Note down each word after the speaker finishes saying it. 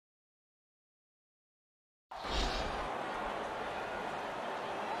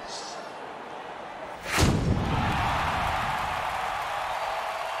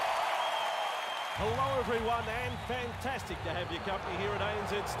everyone, and fantastic to have your company here at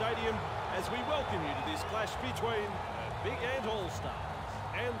ANZ Stadium as we welcome you to this clash between the Big Ant All-Stars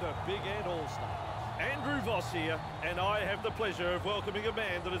and the Big Ant All-Stars. Andrew Voss here, and I have the pleasure of welcoming a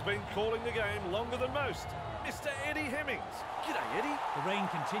man that has been calling the game longer than most, Mr. Eddie Hemmings. G'day, Eddie. The rain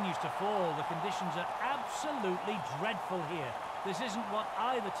continues to fall. The conditions are absolutely dreadful here. This isn't what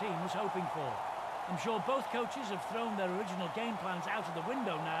either team was hoping for. I'm sure both coaches have thrown their original game plans out of the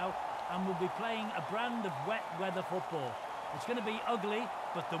window now and will be playing a brand of wet weather football. It's going to be ugly,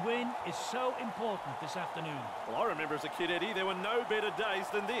 but the win is so important this afternoon. Well, I remember as a kid, Eddie, there were no better days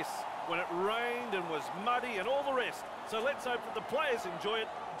than this, when it rained and was muddy and all the rest. So let's hope that the players enjoy it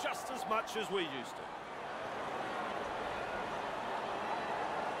just as much as we used to.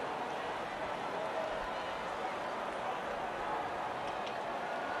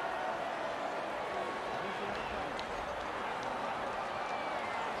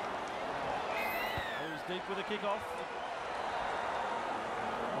 Deep with a kick-off.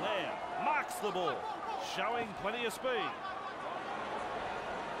 Blair marks the ball, showing plenty of speed.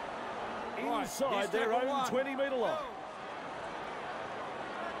 Inside their own 20-metre line.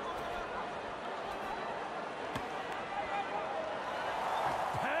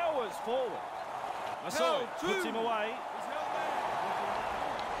 Powers forward. Masoi puts him away.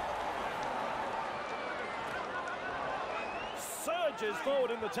 Surges forward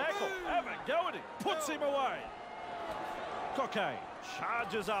in the tackle. Have a go at him. Puts him away. Cockay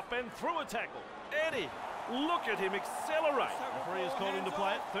charges up and through a tackle. Eddie, look at him accelerate. Referee has called him to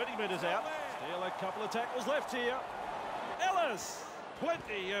play it. 30 metres out. Still a couple of tackles left here. Ellis.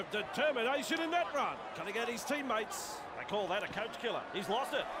 Plenty of determination in that run. Cutting out his teammates. They call that a coach killer. He's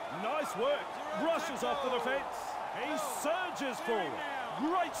lost it. Nice work. Rushes off the defence. He surges forward.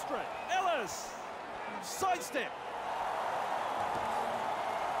 Great strength. Ellis. Sidestep.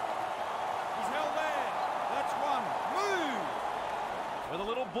 With a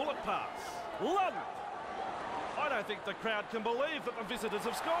little bullet pass. Lund. I don't think the crowd can believe that the visitors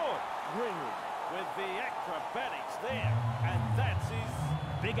have scored. Greenwood with the acrobatics there. And that's his...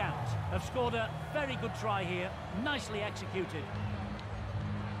 Big Ant have scored a very good try here. Nicely executed.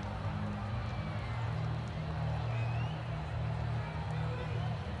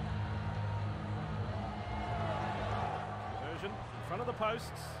 Conversion in front of the posts.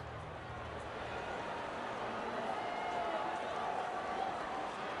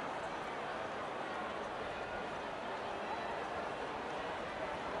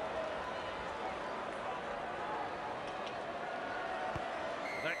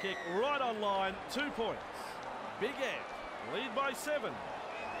 That kick right on line, 2 points. Big Ant lead by 7.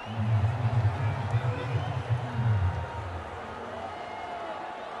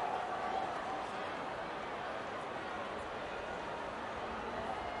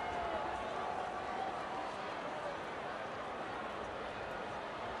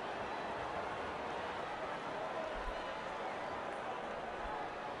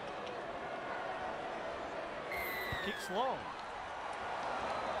 Kicks long.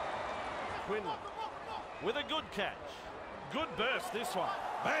 Quinlan with a good catch. Good burst this one.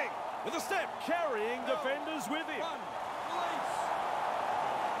 Bang! With a step. Carrying defenders with him.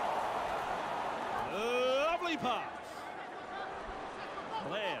 Lovely pass.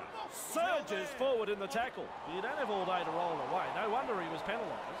 Blair surges forward in the tackle. You don't have all day to roll it away. No wonder he was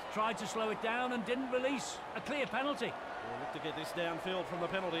penalised. Tried to slow it down and didn't release. A clear penalty. We'll look to get this downfield from the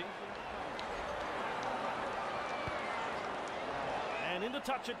penalty. And into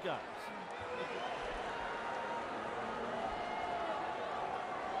touch it goes.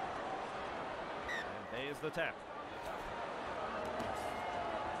 And there's the tap.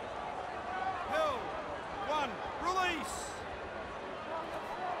 Hill, 1, release.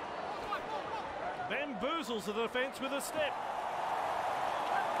 Bamboozles the defence with a step.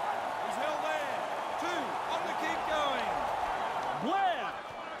 He's held there. 2 on the keep going. Blair.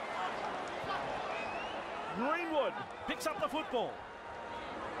 Greenwood picks up the football.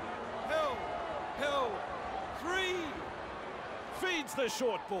 Hill, 3. Feeds the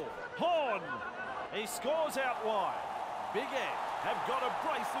short ball. Horn. He scores out wide. Big Ant have got a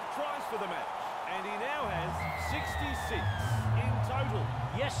brace of tries for the match. And he now has 66 in total.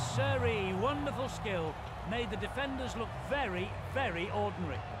 Yes, sirree. Wonderful skill. Made the defenders look very, very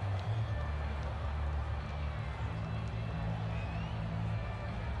ordinary.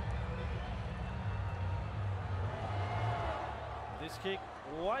 This kick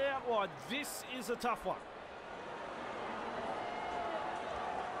way out wide. This is a tough one.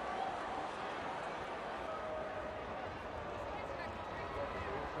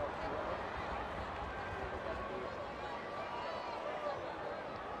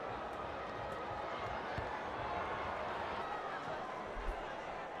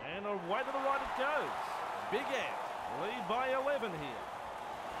 away to the right it goes. Big Ant lead by 11 here.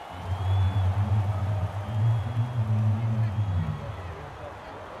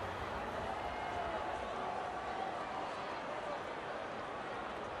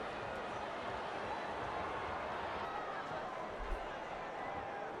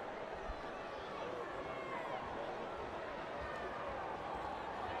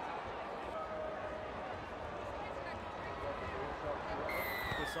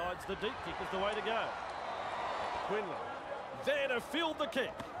 Decides the deep kick is the way to go. Quinlan there to field the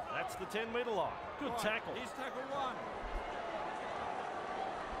kick. That's the 10-metre line. Good tackle. Here's tackle one.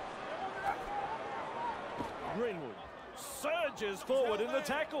 Greenwood surges forward in the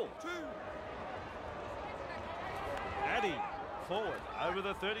tackle. Two. Addy forward over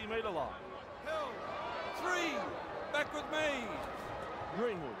the 30-metre line. Held. Three. Back with me.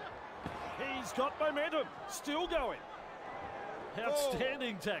 Greenwood. He's got momentum. Still going.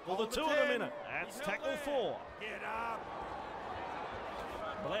 Outstanding tackle. The two of them in it. That's tackle 4. Get up.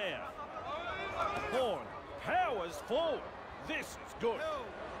 Blair. Horn powers forward. This is good. Held.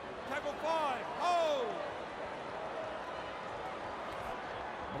 Tackle 5. Hold.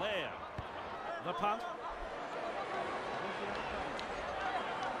 Blair. The punt.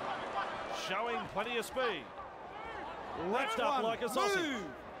 Showing plenty of speed. Left up like a sausage. Move.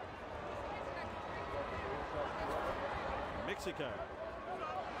 Mexico.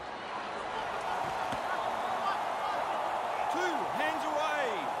 2 hands away.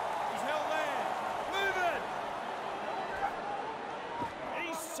 He's held there. Move it. He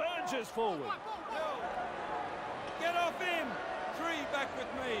surges forward. Held. Get off him. 3 back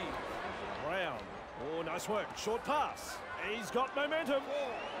with me. Brown. Oh, nice work. Short pass. He's got momentum. 4.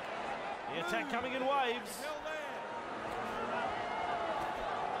 The attack coming in waves. He's held there.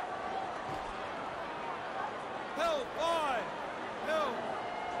 Held. 5. Held.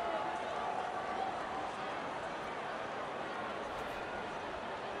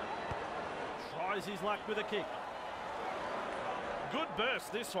 Tries his luck with a kick. Good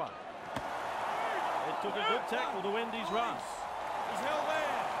burst, this one. It took a good tackle to end his run. He's held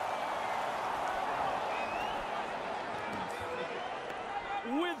there.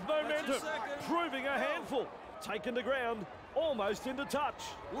 With momentum, That's your second. proving a handful. Taken to ground, almost into touch.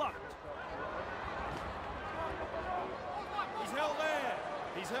 Lucked. He's held there.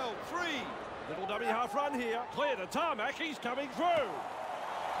 He's held. 3. Little dummy half run here. Clear to tarmac, he's coming through.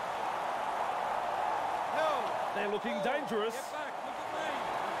 Held. They're looking dangerous. Get back. Look at me.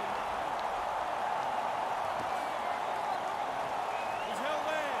 He's held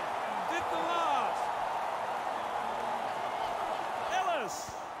there. Did the last.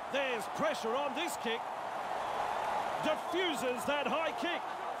 Ellis. There's pressure on this kick. Diffuses that high kick.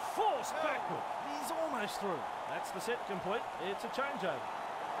 Forced backward. He's almost through. That's the set complete. It's a changeover.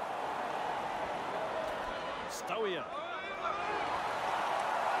 Stowier.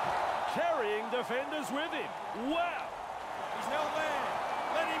 Carrying defenders with him. Wow. He's held there.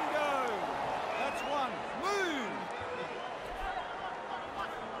 Let him go. That's 1. Move.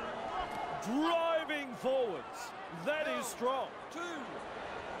 Driving forwards. That is strong. 2.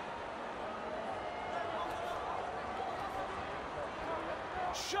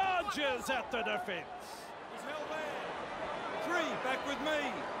 Charges at the defence. He's held there. 3. Back with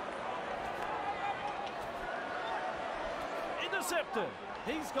me. Intercepted.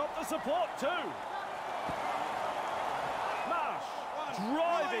 He's got the support too. Marsh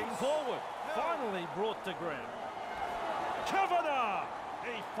driving forward. Finally brought to ground. Kavanagh.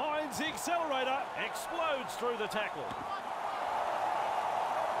 He finds the accelerator. Explodes through the tackle.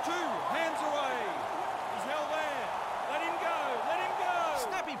 2 hands away. He's held there. Let him go. Let him go.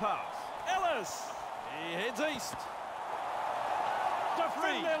 Snappy pass. Ellis. He heads east.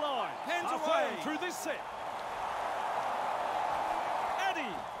 Defend 3. their line. Hands Halfway away. through this set.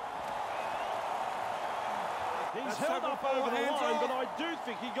 Addy. He's That's held tackle up 4, over the hands line, off. but I do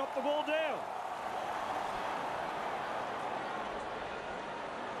think he got the ball down.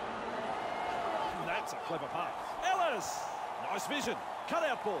 That's a clever pass. Ellis. Nice vision.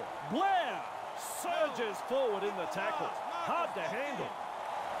 Cutout ball. Blair surges forward in the tackle. Hard to handle.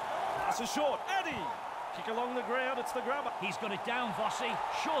 Pass is short. Addy. Kick along the ground. It's the grubber. He's got it down, Vossi.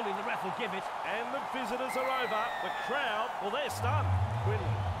 Surely the ref will give it. And the visitors are over. The crowd, well, they're stunned.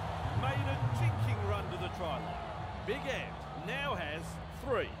 Quinlan made a jinking run to the try line. Big Ant now has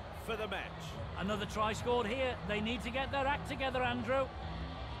 3 for the match. Another try scored here. They need to get their act together, Andrew.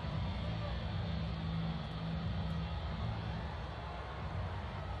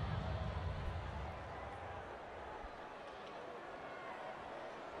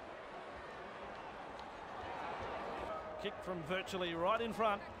 Kick from virtually right in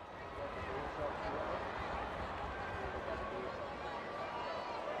front.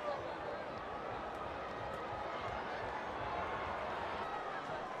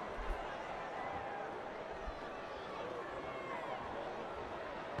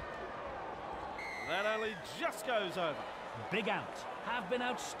 That only just goes over. Big Ants have been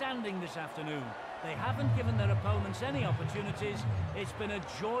outstanding this afternoon. They haven't given their opponents any opportunities. It's been a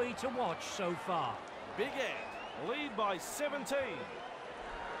joy to watch so far. Big Ant lead by 17.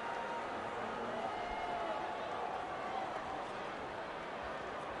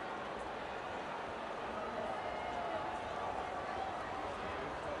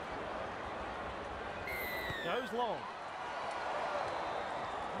 Goes long.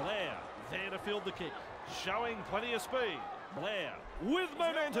 Blair there to field the kick, showing plenty of speed. Blair with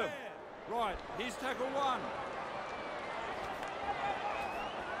momentum. Right, here's tackle one.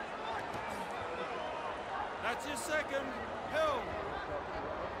 That's your second. Hill.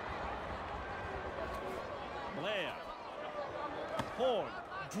 Blair. Horn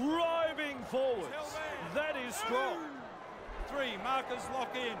driving forwards. That is strong. 3 markers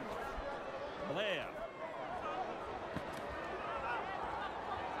lock in. Blair.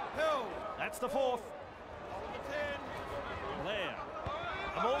 Hill. That's the 4th. Hold the 10. Blair.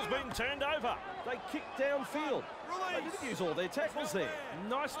 The ball's been turned over. They kicked downfield. They didn't use all their tackles there.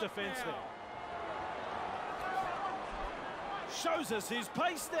 Nice defence there. Shows us his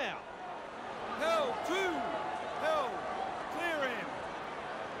pace now. Hill, 2. Hill, clear him.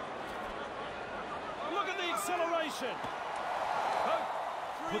 Look at the acceleration. Hope,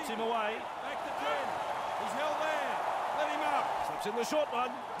 3. Puts him away. Back to 10. He's held there. Let him up. Slips in the short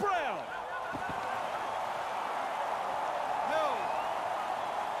one. Brown. Hill.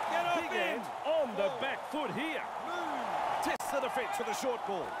 Get up Big in. Ant on the back foot here. Move. Tests the defence with a short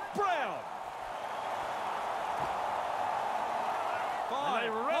ball. Brown. And they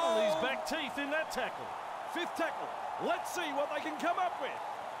rattle his back teeth in that tackle. 5th tackle. Let's see what they can come up with.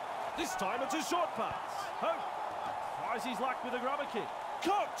 This time it's a short pass. Hope tries his luck with a grubber kick.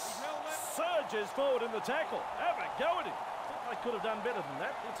 Cox surges forward in the tackle. Have a go at him. Thought they could have done better than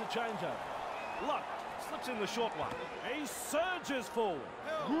that. It's a changeover. Luck slips in the short one. He surges forward.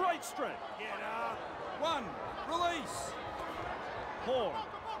 Great strength. Get up. 1. Release. Horn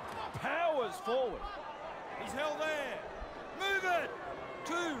powers forward. He's held there. Move it.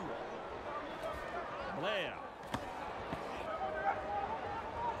 2. Blair.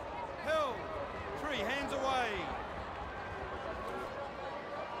 Hill. 3. Hands away.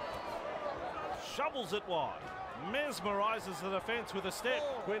 Shovels it wide. Mesmerises the defence with a step.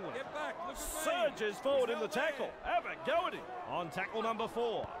 Quinlan Get back. Look at me. surges forward He's in the held there. tackle. Have a go at him. On tackle number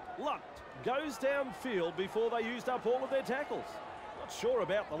 4. Lunt goes downfield before they used up all of their tackles. Not sure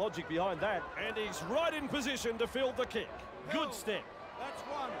about the logic behind that. And he's right in position to field the kick. Good step. That's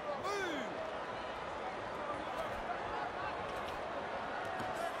 1. Move.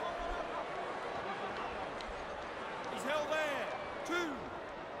 He's held there. 2.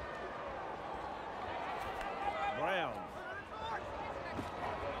 Brown.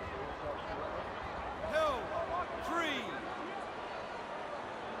 Hill. 3.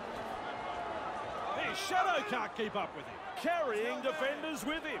 His shadow can't keep up with him. Carrying defenders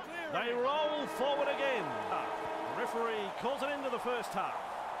with him. They roll forward again. The referee calls it into the first half.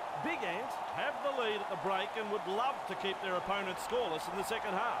 Big Ant have the lead at the break and would love to keep their opponents scoreless in the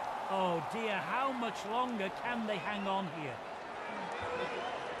second half. Oh dear, how much longer can they hang on here?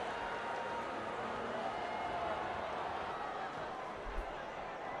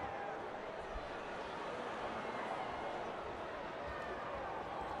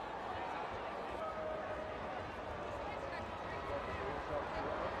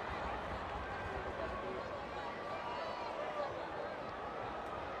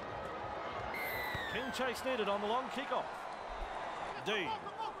 Keen chase needed on the long kickoff. Dean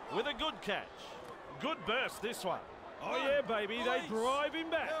with a good catch. Good burst this one. Oh yeah, baby, they drive him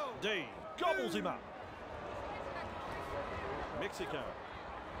back. Dean gobbles him up. Mexico.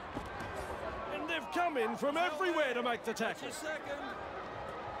 And they've come in from everywhere to make the tackle. That's your second.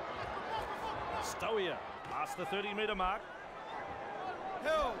 Stoia past the 30-metre mark.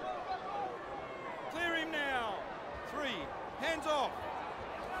 Hill. Clear him now. 3. Hands off.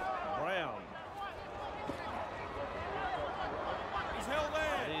 Brown. He's held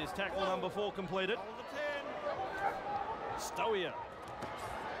there. That is tackle number 4 completed. Hold the 10. Stoia.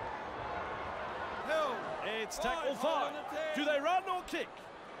 Hill. It's tackle 5. Hold on the 10. Do they run or kick?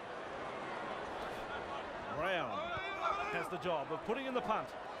 Brown has the job of putting in the punt.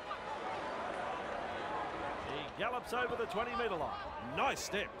 He gallops over the 20-metre line. Nice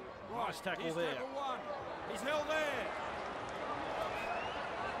step. Nice tackle Here's there. tackle 1. He's held there.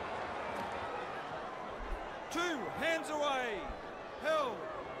 2. Hands away. Hill.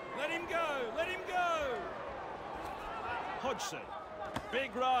 Let him go. Let him go. Hodgson.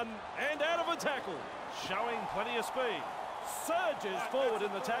 Big run and out of a tackle. Showing plenty of speed. Surges forward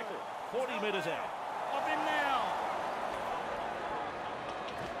in the tackle. 40 metres out. Off him now.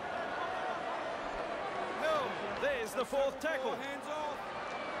 Held. There's the fourth tackle. Hands off.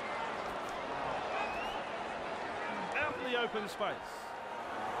 Out in the open space.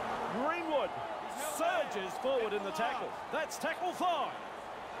 Greenwood surges forward in the tackle. That's tackle 5.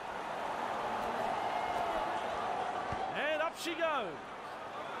 And up she goes.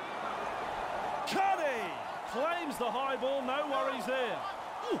 Cuddy claims the high ball, no worries there.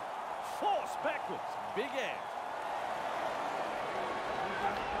 Ooh, force backwards, big out.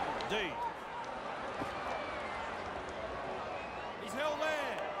 D. He's held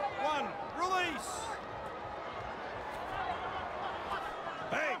there. 1. Release.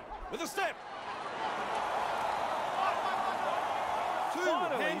 Bang, with a step. 2.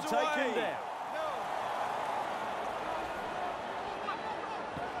 Finally Hands taken away. down.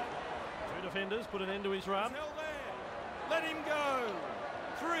 Two defenders put an end to his run. He's held there. Let him go.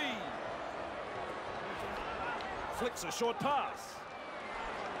 3. Flicks a short pass.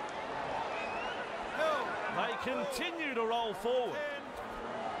 Held. They continue to roll forward.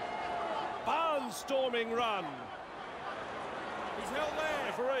 10. Barnstorming run. He's held there.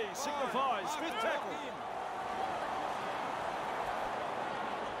 Referee signifies 5. fifth tackle.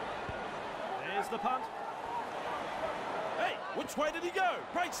 There's the punt. Hey, which way did he go?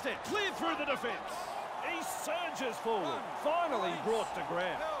 Great step, clear through the defence. He surges forward, finally brought to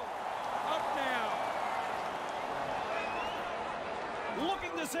ground. Held. Up now.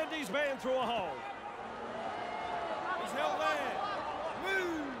 Looking to send his man through a hole. He's held there.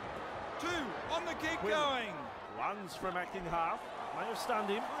 Move. 2. On the kick Quinn. going. Runs from acting half, may have stunned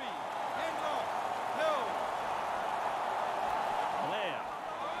him. 3. Hands off. Held. Blair.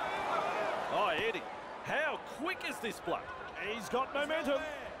 Oh, Eddie, how quick is this bloke? He's got momentum.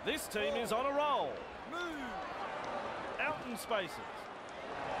 This team is on a roll. Move. Out in spaces.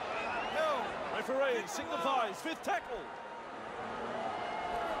 Held. Referee signifies 5th tackle.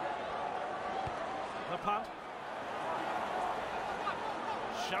 The punt.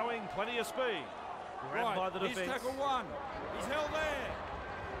 Showing plenty of speed. Grabbed by the He's defence. tackle 1. He's held there.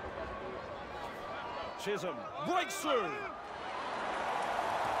 Chisholm breaks through.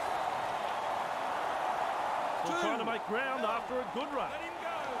 Still 2. trying to make ground after a good run. Let him go.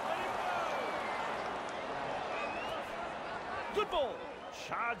 Let him go. Good ball.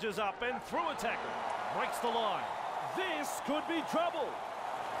 Charges up and through a tackle. Breaks the line. This could be trouble.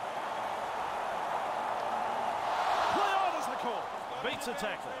 Play on as the call. Beats a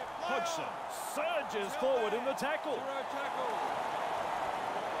tackle. Hodgson surges forward in the tackle. 0 tackle.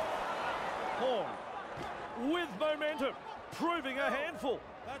 Horn with momentum, proving a handful.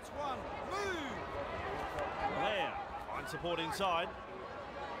 That's 1. Move. Blair finds support inside.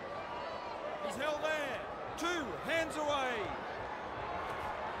 He's held there. 2. Hands away.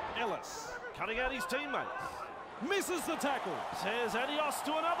 Ellis cutting out his teammates. Misses the tackle. Says adios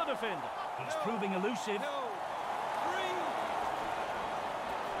to another defender. He's proving elusive. Held. 3.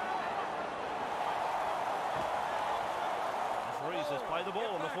 Referees has played the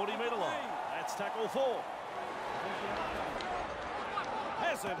ball on the 40-metre line. That's tackle 4.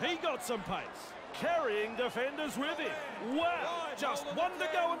 Hasn't he got some pace? Carrying defenders with him. Wow, just 1 to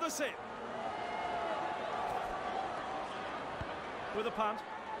go in the set. With a punt.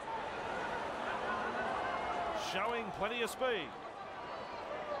 Showing plenty of speed.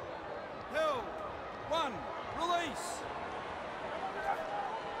 Held. 1. Release.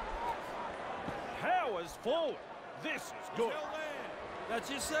 Powers forward. This is good. Held there. That's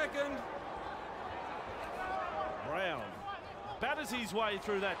your second. Brown batters his way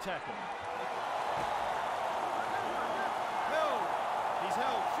through that tackle. Held. He's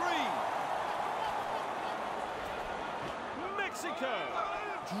held. 3. Mexico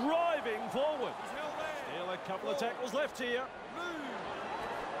driving forward. He's held there. Still a couple of tackles left here. Move.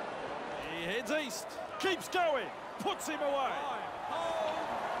 He heads east. Keeps going. Puts him away. 5. Hold.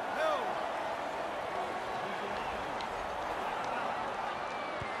 Held.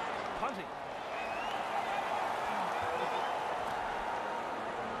 Punting.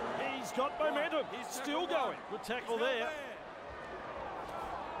 He's got momentum. He's Still tackle 1. going. Good tackle He's held there.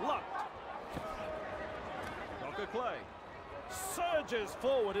 Luck. Docker Clay surges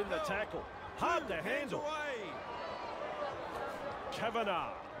forward in the tackle. Hard to Hands handle. away.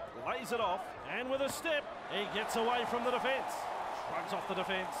 Kavanagh lays it off, and with a step, he gets away from the defence. Shrugs off the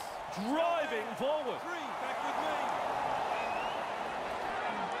defence. Driving forward. 3. Back with me.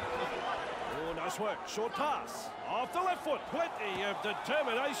 Oh, nice work. Short pass. Off the left foot. Plenty of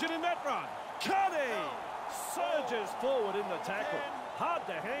determination in that run. Cuddy surges forward in the tackle. Hard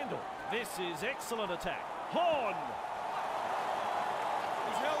to handle. This is excellent attack. Horn.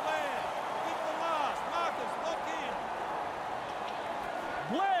 He's held there. Get the last.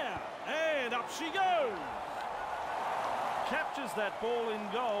 she goes. Captures that ball in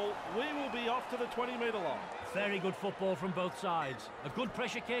goal. We will be off to the 20-metre line. Very good football from both sides. A good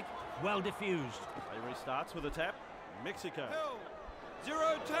pressure kick, well diffused. They restarts with a tap. Mexico. Held.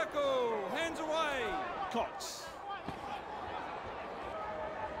 Zero tackle. Hands away. Cox.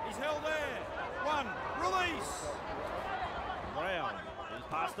 He's held there. One. Release. Brown. He's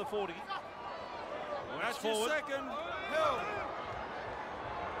past the 40. That's That's your forward. second. Held.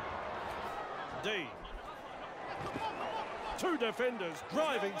 D. Two defenders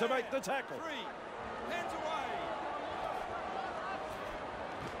driving to make the tackle. Three. Hands away.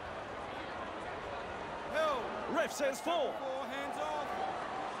 Held. Ref says 4. Four. Hands off.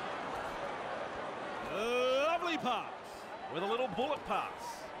 Lovely pass. With a little bullet pass.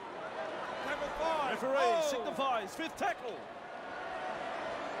 Tackle 5. Referee Oh. signifies 5th tackle.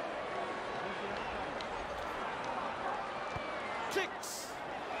 Kicks.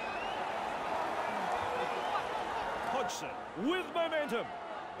 Hodgson with momentum.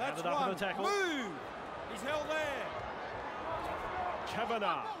 That's Handed up one. in the tackle. Move. He's held there.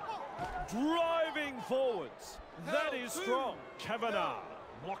 Kavanagh driving forwards. That Held. is Two. strong. Kavanagh Held.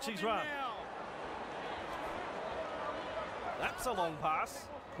 blocks his In run. now. That's a long pass.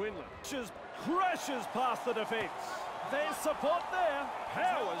 Quinlan crashes past the defence. There's support there.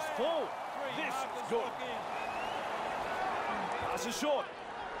 Powers forward. Three. This is Markers good. lock in. Pass is short.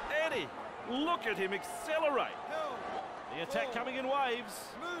 Eddie, look at him accelerate. Held. The attack coming in waves.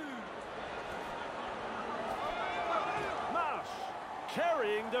 Move. Marsh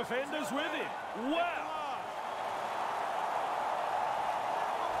carrying defenders with him. Wow.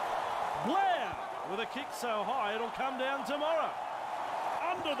 Blair with a kick so high it'll come down tomorrow.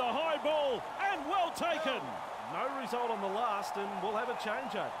 Under the high ball and well taken. No result on the last and we'll have a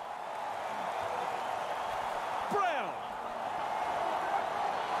changeover. Brown.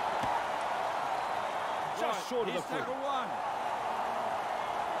 Just Right, short of the here's foot. tackle 1.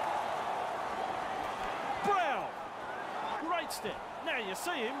 Brown. Great step. Now you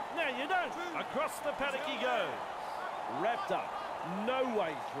see him, now you don't. Across the paddock he goes. Wrapped up. No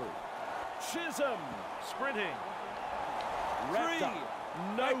way through. Chisholm sprinting. Wrapped 3. up.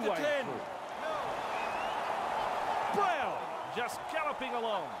 No Back to way 10. through. Brown just galloping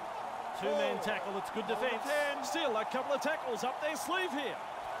along. Two-man tackle, it's good Over defence. 10. Still a couple of tackles up their sleeve here.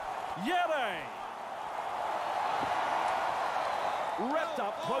 Yade. Wrapped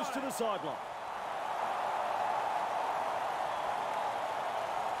up close to the sideline.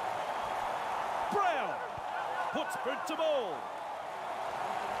 Brown puts boot to ball.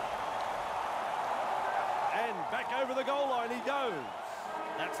 And back over the goal line he goes.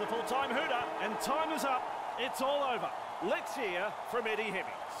 That's the full-time hooter, and time is up. It's all over. Let's hear from Eddie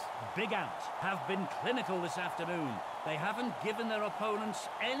Hemmings. Big Ants have been clinical this afternoon. They haven't given their opponents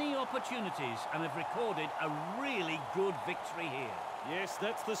any opportunities and have recorded a really good victory here. Yes,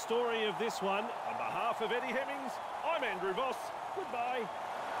 that's the story of this one. On behalf of Eddie Hemmings, I'm Andrew Voss. Goodbye.